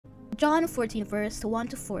John 14 verse 1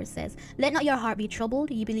 to 4 says, "Let not your heart be troubled.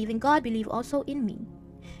 Ye believe in God, believe also in me.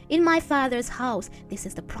 In my Father's house," this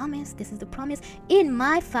is the promise, "in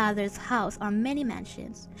my Father's house are many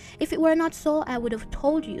mansions. If it were not so, I would have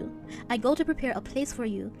told you. I go to prepare a place for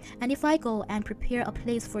you. And if I go and prepare a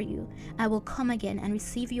place for you, I will come again and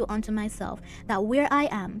receive you unto myself, that where I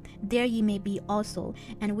am, there ye may be also.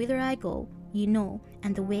 And whither I go, ye know,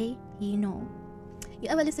 and the way ye know." You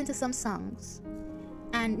ever listen to some songs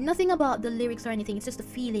and nothing about the lyrics or anything, it's just a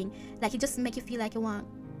feeling, like it just make you feel like you want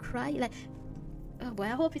to cry, like, oh boy, I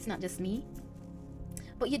hope it's not just me,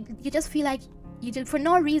 but you just feel like you just, for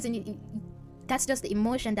no reason, that's just the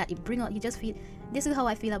emotion that it bring out. You just feel, this is how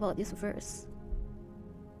I feel about this verse.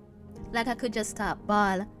 Like I could just stop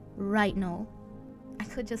bawl right now. I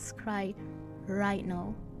could just cry right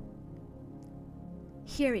now.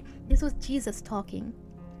 Hear it. This was Jesus talking.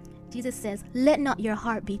 Jesus says, "Let not your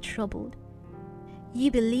heart be troubled. Ye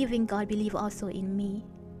believe in God, believe also in me."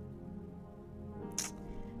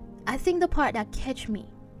 I think the part that catch me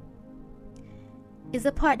is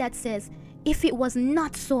the part that says, "If it was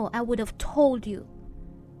not so, I would have told you.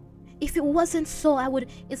 If it wasn't so, I would..."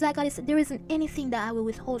 It's like God is, there isn't anything that I will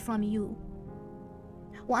withhold from you.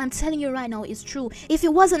 What I'm telling you right now is true. If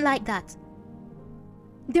it wasn't like that,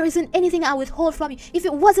 there isn't anything I withhold from you. If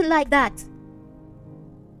it wasn't like that,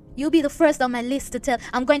 you'll be the first on my list to tell.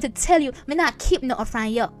 I'm going to tell you, me not keep nothing from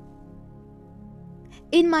you.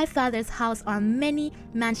 In my Father's house are many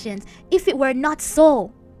mansions. If it were not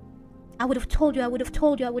so, I would have told you, I would have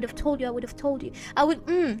told you, I would have told you, I would have told you.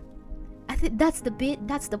 I think that's the bit,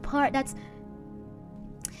 that's the part, that's...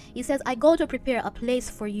 He says, "I go to prepare a place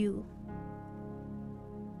for you."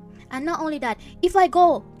 And not only that, if I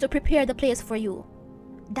go to prepare the place for you,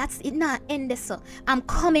 that's it, not end this. I'm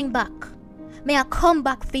coming back. May I come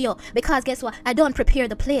back for you, because guess what? I don't prepare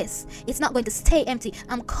the place. It's not going to stay empty.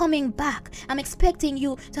 I'm coming back. I'm expecting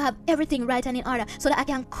you to have everything right and in order so that I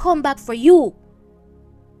can come back for you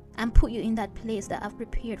and put you in that place that I've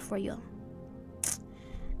prepared for you.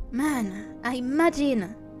 Man, I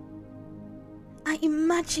imagine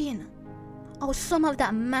how some of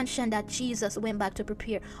that mansion that Jesus went back to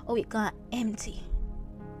prepare, oh, it got empty.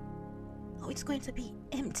 Oh, it's going to be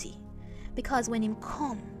empty, because when him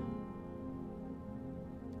come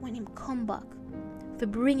back to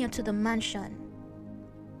bring you to the mansion,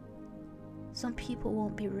 some people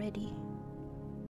won't be ready.